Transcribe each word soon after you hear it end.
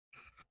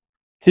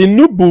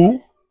Tinubu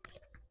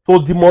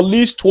to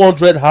demolish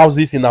 200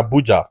 houses in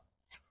Abuja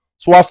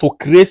so as to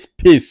create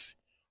space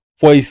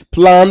for his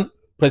planned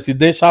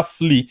presidential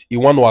fleet he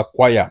want to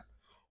acquire.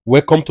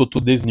 Welcome to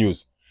today's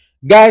news.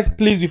 Guys,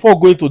 please, before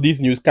going to this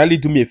news, kindly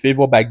do me a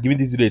favor by giving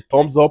this video a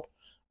thumbs up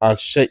and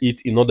share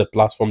it in all the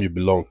platform you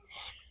belong.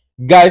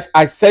 Guys,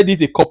 I said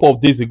it a couple of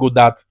days ago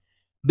that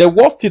the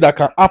worst thing that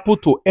can happen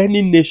to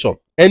any nation,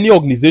 any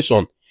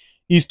organization,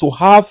 is to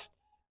have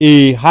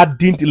a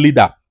hardened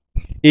leader,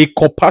 a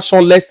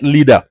compassionless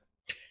leader.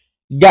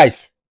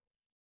 Guys,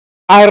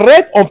 I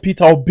read on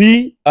Peter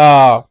Obi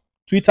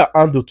Twitter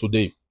handle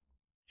today.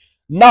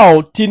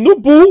 Now,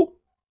 Tinubu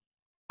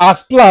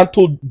has planned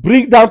to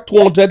bring down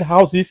 200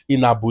 houses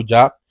in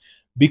Abuja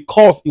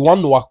because he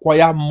wants to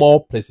acquire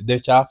more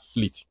presidential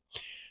fleet.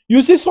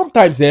 You see,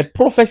 sometimes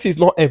prophecy is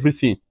not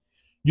everything.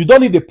 You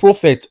don't need a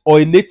prophet or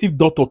a native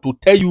doctor to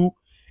tell you,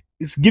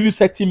 give you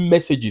certain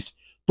messages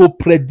to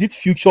predict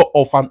future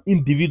of an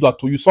individual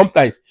to you.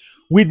 Sometimes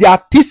with the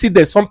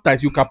antecedents,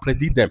 sometimes you can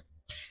predict them.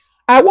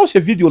 I watched a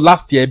video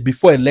last year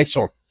before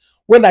election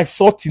when I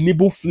saw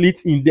Tinubu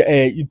fleet in the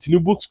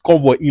Tinubu's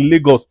convoy in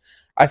Lagos.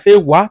 I said,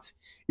 what?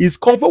 His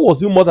convoy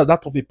was even more than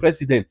that of a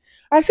president.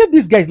 I said,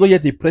 this guy is not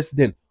yet a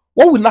president.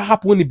 What will not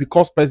happen when he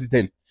becomes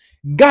president?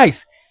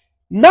 Guys,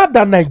 now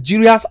that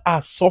Nigerians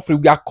are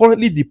suffering, we are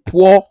currently the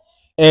poor,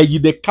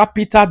 the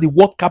capital, the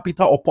world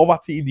capital of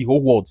poverty in the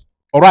whole world.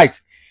 All right.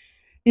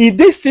 In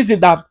this season,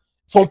 that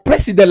some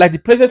president, like the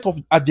president of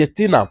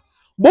Argentina,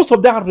 most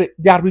of them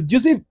they are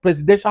reducing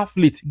presidential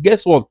fleet.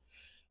 Guess what?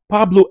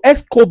 Pablo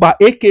Escobar,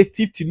 aka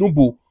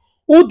Tinubu,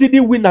 who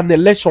didn't win an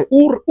election,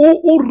 who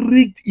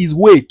rigged his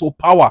way to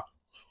power,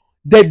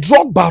 the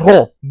drug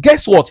baron.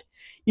 Guess what?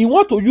 He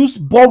want to use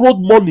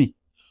borrowed money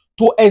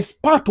to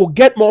expand to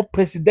get more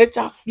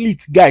presidential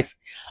fleet, guys.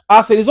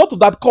 As a result of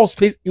that cost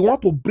space, he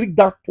want to bring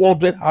down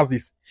 200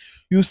 houses.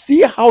 You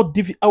see how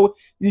difficult,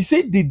 you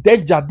see the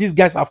danger these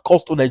guys have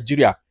caused to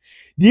Nigeria.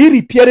 The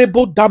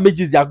irreparable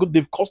damages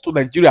they've caused to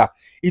Nigeria.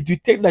 It will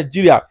take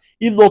Nigeria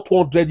in not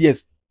 200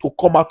 years to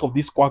come out of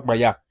this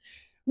quagmire.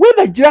 When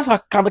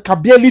Nigerians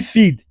can barely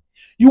feed,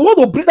 you want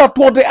to bring down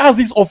 200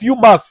 houses of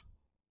humans.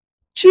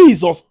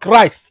 Jesus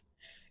Christ.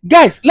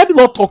 Guys, let me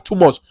not talk too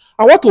much.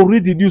 I want to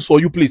read the news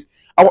for you, please.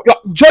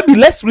 Join me.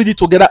 Let's read it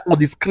together on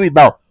the screen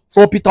now.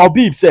 From Peter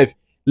Obi himself.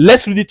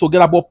 Let's read it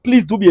together. But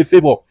please do me a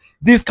favor.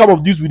 This kind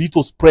of news we need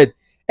to spread.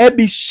 Help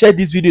me share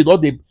this video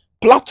on the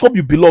platform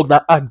you belong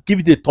now and give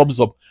it a thumbs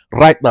up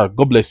right now.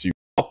 God bless you.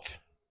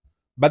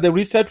 By the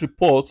recent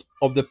report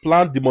of the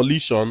planned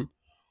demolition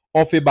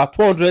of about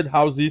 200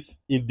 houses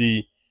in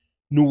the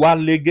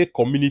Nuwalege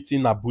community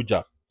in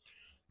Abuja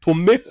to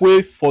make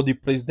way for the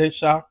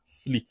presidential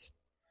fleet,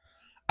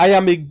 I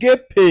am again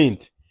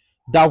pained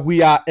that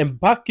we are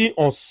embarking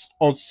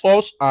on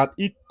such an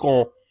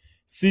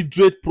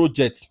inconsiderate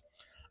project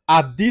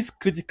at this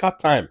critical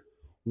time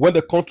when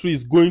the country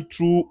is going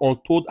through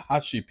untold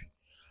hardship.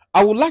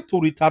 I would like to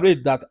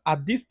reiterate that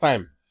at this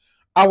time,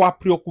 our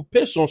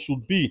preoccupation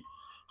should be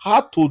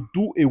how to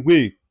do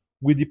away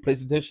with the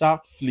presidential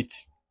fleet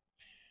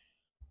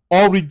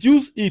or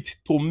reduce it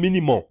to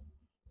minimum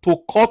to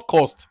cut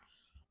costs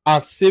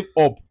and save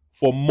up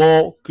for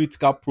more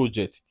critical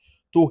projects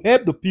to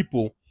help the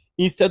people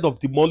instead of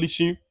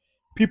demolishing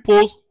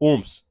people's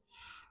homes.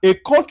 A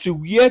country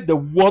where the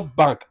World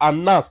Bank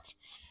announced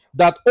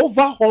that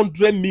over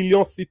 100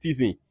 million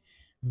citizens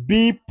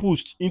being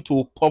pushed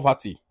into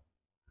poverty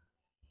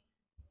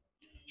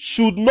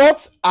should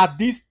not at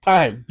this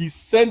time be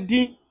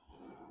sending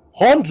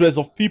hundreds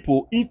of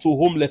people into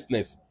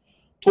homelessness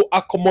to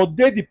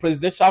accommodate the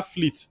presidential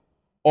fleet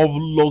of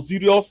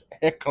luxurious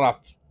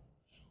aircraft.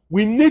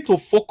 We need to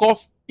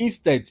focus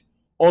instead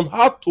on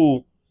how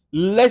to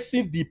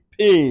lessen the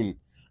pain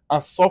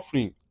and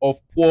suffering of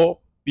poor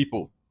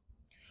people.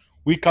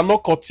 We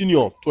cannot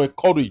continue to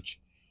encourage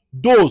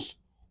those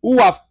who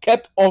have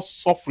kept us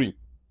suffering,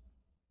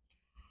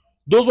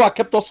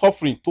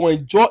 to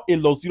enjoy a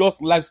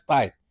luxurious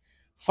lifestyle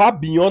far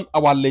beyond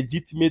our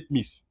legitimate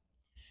means.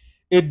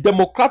 A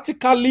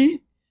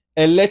democratically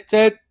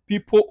elected,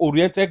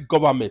 people-oriented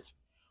government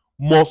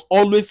must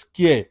always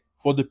care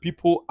for the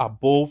people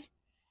above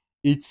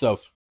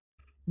itself.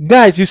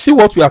 Guys, you see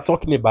what we are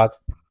talking about?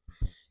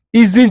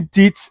 Isn't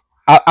it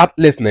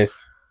heartlessness?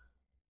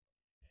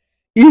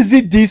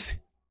 Isn't this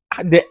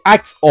the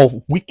act of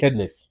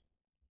wickedness?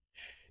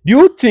 Do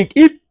you think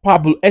if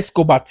Pablo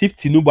Escobar,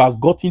 Tinubu has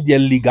gotten there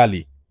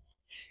legally,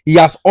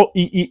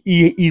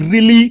 he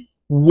really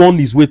won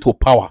his way to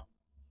power?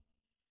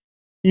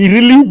 He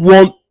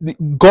really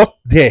got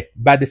there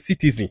by the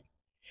citizen.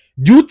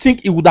 Do you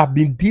think it would have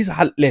been this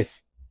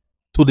heartless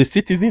to the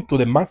citizen, to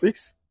the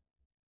masses?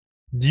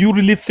 Do you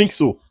really think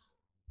so?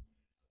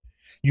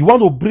 You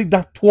want to bring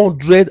that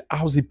 200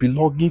 houses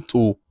belonging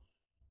to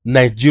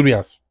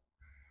Nigerians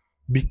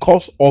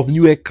because of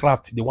new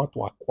aircraft they want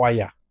to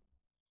acquire.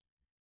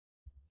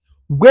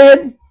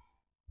 When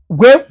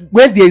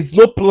there is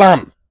no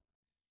plan,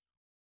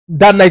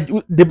 there's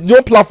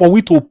no plan for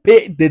we to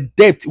pay the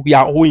debt we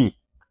are owing.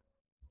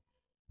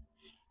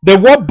 The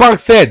World Bank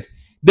said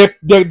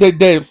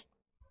The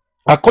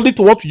according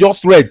to what we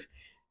just read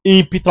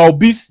in Peter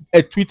Obi's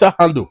Twitter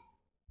handle,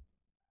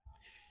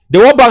 the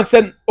World Bank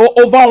said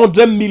over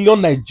 100 million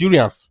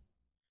Nigerians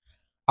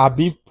are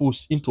being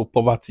pushed into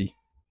poverty.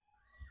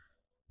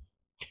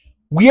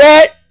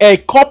 Where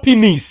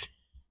companies,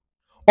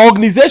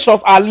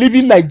 organizations are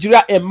leaving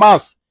Nigeria en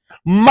masse,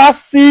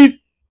 massive,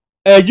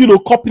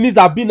 companies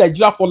that have been in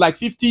Nigeria for like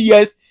 50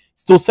 years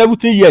to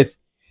 70 years.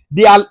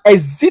 They are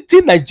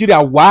exiting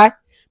Nigeria. Why?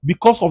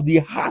 Because of the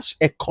harsh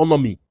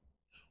economy.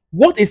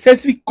 What a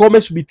scientific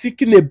government should be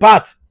thinking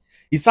about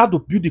is how to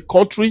build the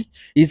country,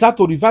 is how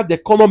to revive the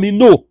economy.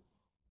 No.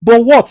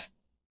 But what?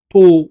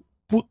 To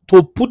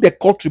put the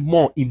country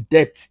more in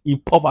debt, in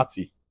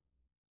poverty.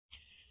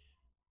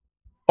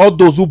 All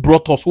those who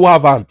brought us, who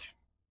haven't,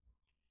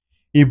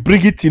 in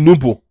bringing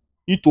Tinubu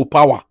into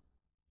power,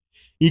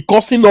 in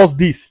causing us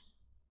this,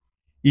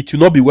 it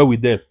will not be well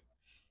with them.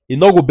 It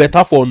not go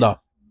better for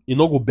now. It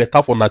not go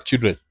better for our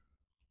children.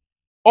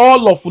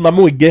 All of una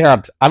will get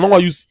hand. I don't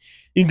want to use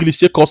English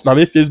check us now.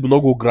 Make Facebook not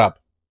go grab.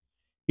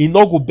 It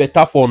not go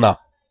better for now.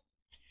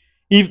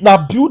 If na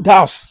build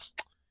house,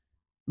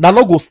 na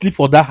not go sleep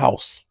for that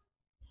house.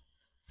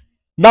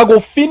 Now go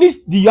finish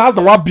the house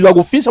na one build. I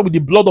go finish with the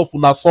blood of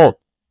una son,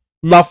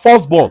 una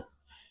firstborn.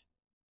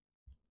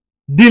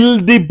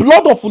 The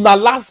blood of una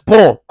last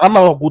born, and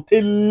now go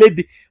take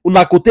lady,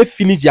 una go take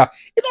finish ya.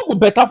 It not go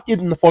better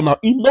for now.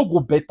 It not go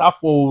better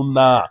for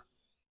una.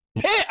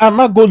 Pay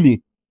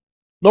anagony.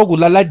 No go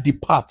like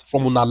depart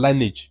from una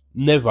lineage.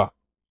 Never.